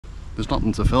there's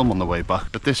nothing to film on the way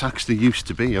back, but this actually used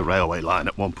to be a railway line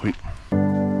at one point.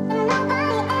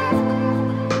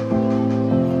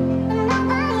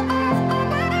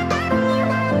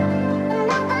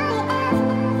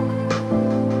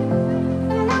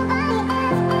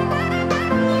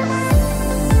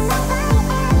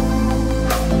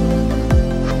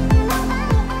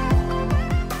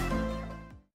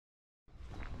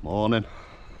 Morning.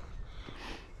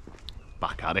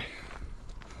 Back at it.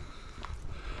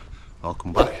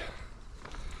 Welcome back.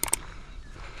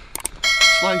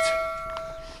 Slight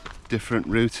different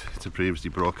route to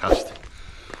previously broadcast.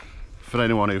 For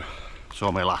anyone who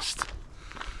saw my last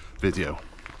video,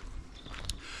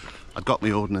 I got my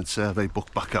Ordnance Survey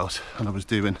book back out and I was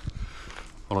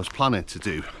planning to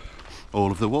do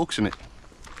all of the walks in it.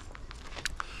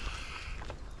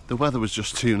 The weather was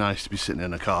just too nice to be sitting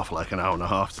in a car for like an hour and a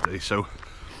half today, so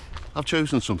I've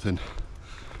chosen something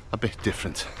a bit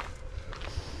different.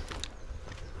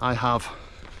 I have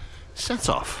set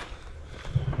off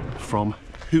from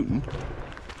Hooton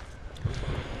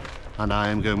and I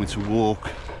am going to walk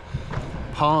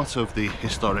part of the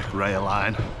historic rail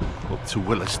line up to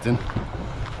Willaston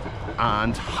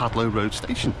and Hadlow Road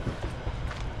station.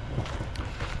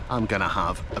 I'm gonna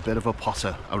have a bit of a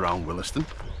potter around Willaston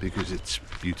because it's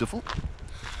beautiful,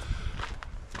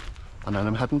 and then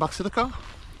I'm heading back to the car.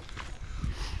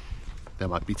 There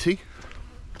might be tea,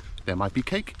 there might be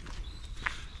cake,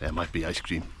 there might be ice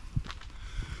cream,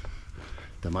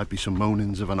 there might be some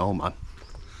moanings of an old man.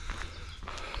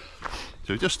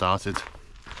 So we just started,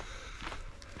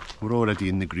 we're already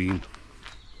in the green,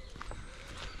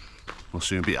 we'll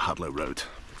soon be at Hadlow Road.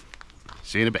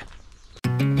 See you in a bit.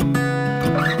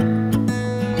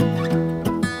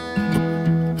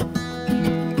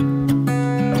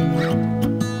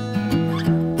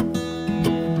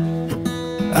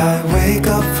 I wake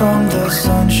up from the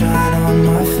sunshine on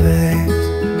my face,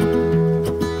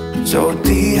 so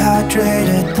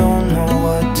dehydrated, don't know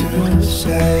what to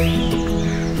say.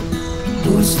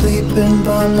 Who's sleeping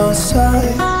by my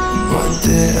side? What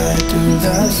did I do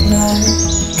last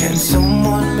night? Can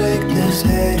someone make this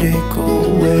headache go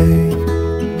away?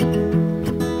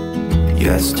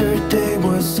 Yesterday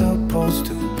was supposed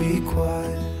to be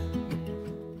quiet.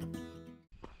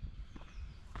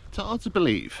 It's hard to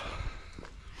believe,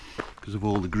 because of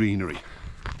all the greenery,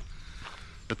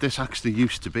 but this actually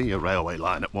used to be a railway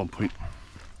line at one point.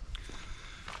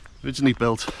 Originally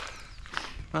built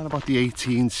around about the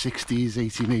 1860s,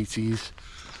 1880s,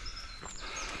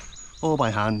 all by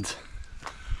hand.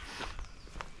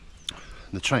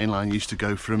 The train line used to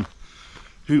go from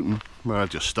Hooton, where I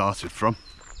just started from,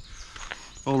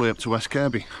 all the way up to West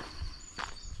Kirby.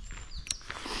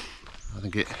 I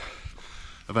think it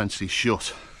eventually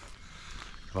shut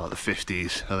about the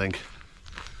 50s, I think.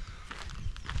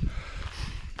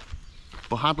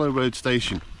 But Hadlow Road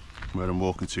station, where I'm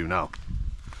walking to now,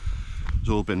 has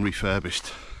all been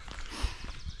refurbished.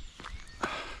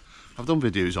 I've done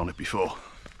videos on it before,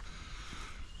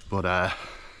 but I'll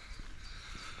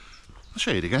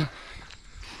show you it again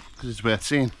because it's worth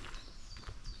seeing.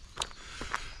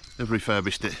 They've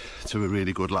refurbished it to a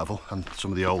really good level, and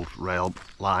some of the old rail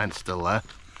lines still there.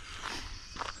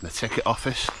 And the ticket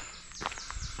office.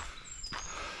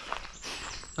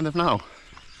 And they've now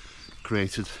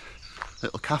created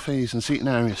little cafes and seating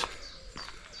areas.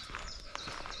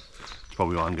 That's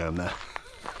probably why I'm going there.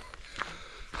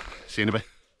 See you in a bit.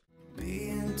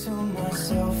 Being to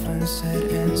myself and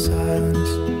sit in silence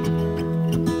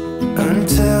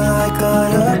until I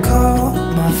got a call.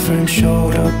 My friend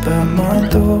showed up at my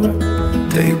door.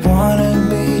 They wanted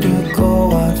me to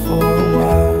go out for a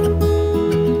while.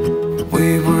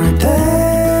 We were dancing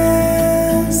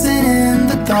in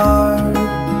the dark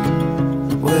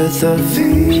with a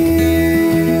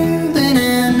feeling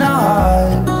in our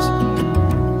eyes.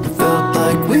 Felt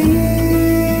like we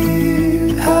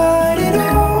had it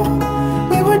all.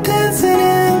 We were dancing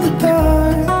in the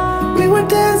dark. We were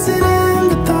dancing in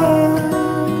the dark.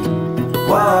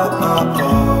 Whoa, oh,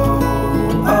 oh,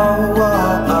 oh, whoa,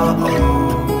 oh, oh,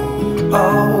 oh,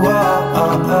 whoa,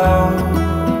 oh, oh, whoa,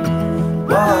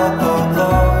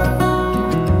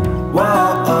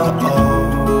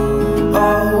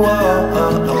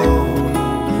 oh,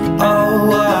 oh,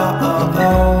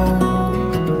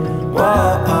 whoa,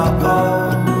 oh, oh.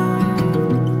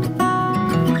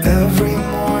 Every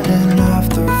morning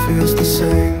after feels the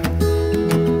same.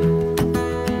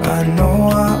 I know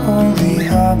I only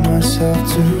have myself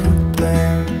to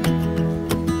blame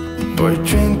for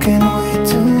drinking way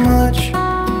too much.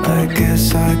 I guess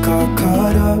I got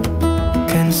caught up.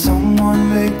 Can someone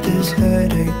make this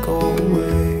headache go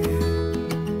away?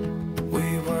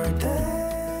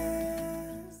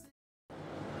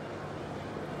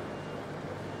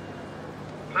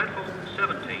 Platform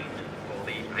 17 for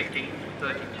the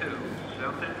 1832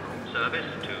 South Central service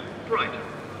to Brighton,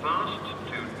 fast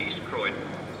to East Croydon,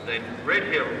 then Red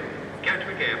Hill,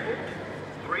 Gatwick Airport,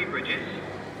 Three Bridges,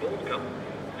 Aldcombe,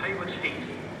 Haywards Heath,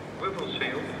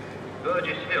 Wivelsfield,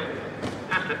 Burgess Hill,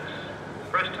 Essex,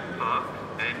 Preston Park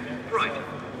and Brighton.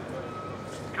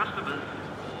 Customers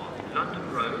for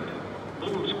London Road,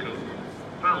 Bullscombe,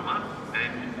 Falmer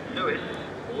and Lewis,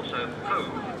 also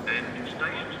Hove and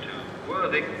stations to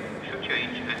Worthing should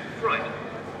change at Brighton.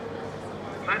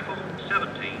 Platform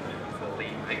 17 for the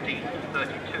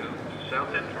 1832 South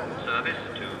Central service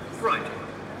to Brighton.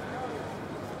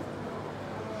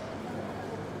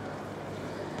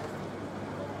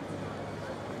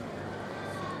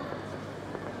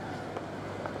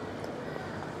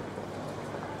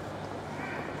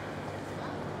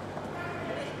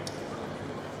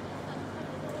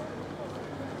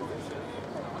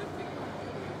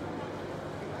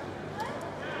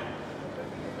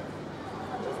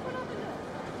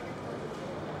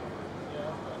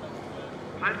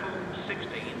 Platform 16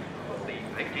 for the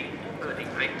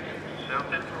 1838 South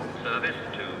Central service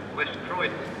to West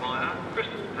Croydon via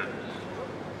Crystal Palace.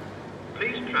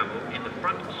 Please travel in the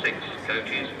front 6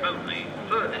 coaches only,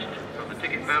 furthest from the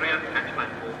ticket barrier at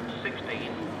platform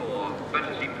 16 for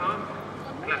Battersea Park,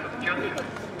 Clapham Junction,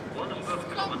 Wandsworth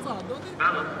Common,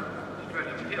 Balham,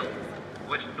 Streatham Hill,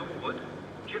 West Norwood,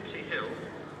 Gypsy Hill,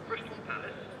 Crystal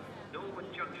Palace,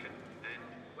 Norwood Junction and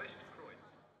West Croydon.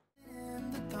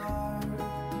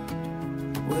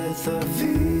 With a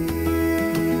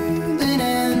feeling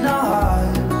in our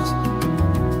hearts,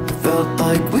 felt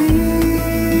like we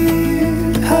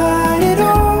had it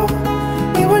all.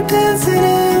 We were dancing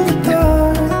in the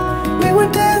dark. We were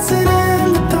dancing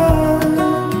in the dark.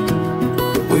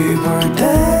 We were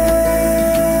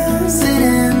dancing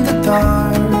in the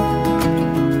dark.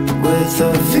 With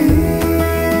a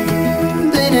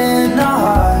feeling in our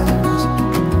hearts,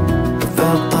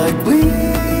 felt like we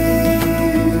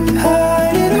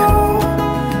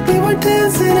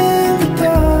dancing in the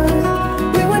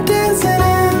dark, we were dancing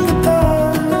in the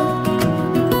dark.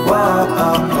 Whoa,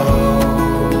 oh,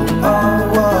 oh,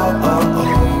 oh, whoa, oh,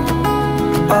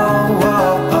 oh, oh,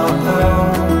 whoa, oh, oh,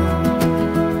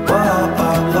 whoa, oh, oh,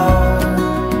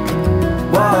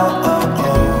 whoa, oh, oh,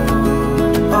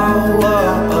 oh, whoa, oh, oh, oh,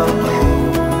 whoa, oh,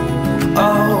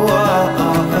 oh,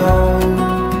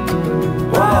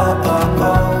 whoa, oh, oh.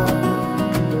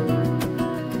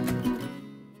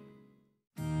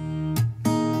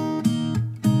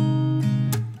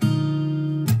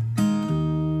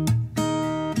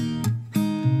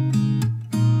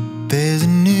 There's a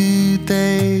new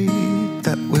day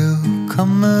that will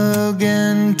come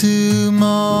again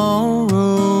tomorrow.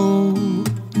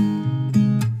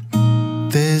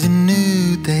 There's a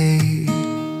new day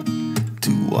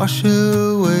to wash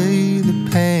away the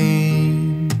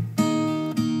pain.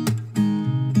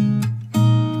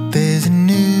 There's a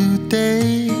new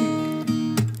day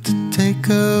to take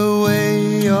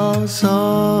away your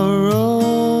sorrow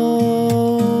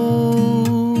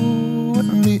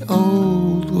and the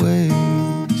old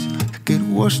get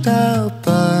washed out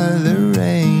by the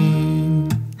rain.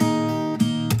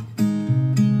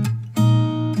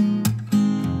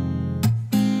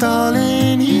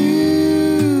 Darling,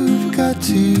 you've got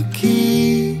to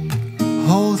keep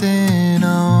holding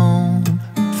on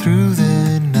through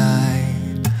the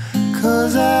night,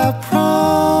 'cause I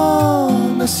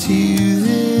promise you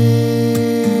this: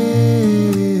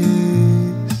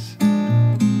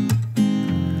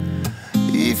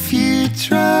 if you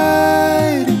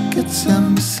try to get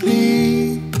some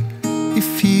sleep,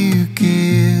 if you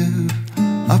give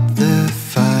up the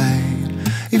fight,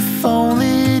 if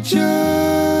only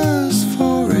just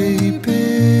for a bit.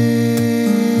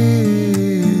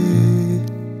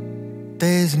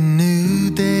 There's a new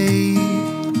day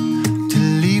to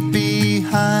leave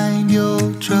behind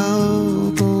your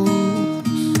troubles.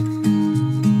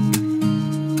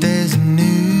 There's a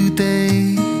new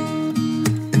day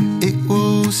and it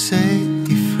will set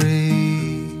you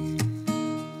free.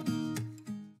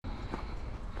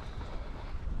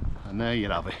 And there you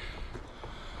have it.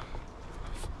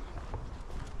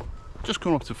 Just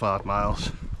come up to 5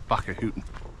 miles back of Hooton.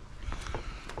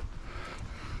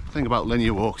 The thing about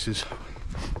linear walks is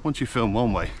once you film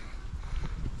one way,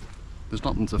 there's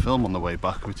nothing to film on the way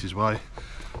back, which is why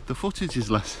the footage is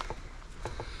less.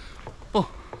 But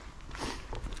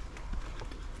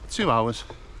 2 hours,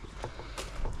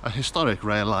 a historic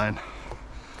rail line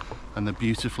and the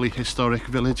beautifully historic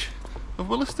village of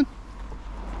Willaston.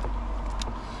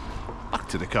 Back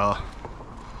to the car,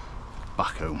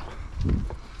 back home.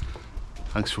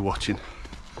 Thanks for watching.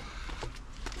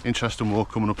 Interesting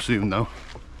walk coming up soon though.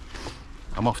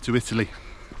 I'm off to Italy.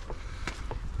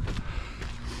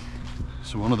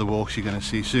 So one of the walks you're going to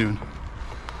see soon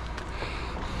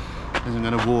is I'm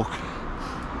going to walk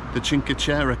the Cinque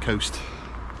Terre coast.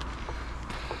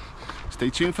 Stay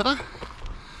tuned for that.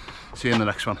 See you in the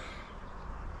next one.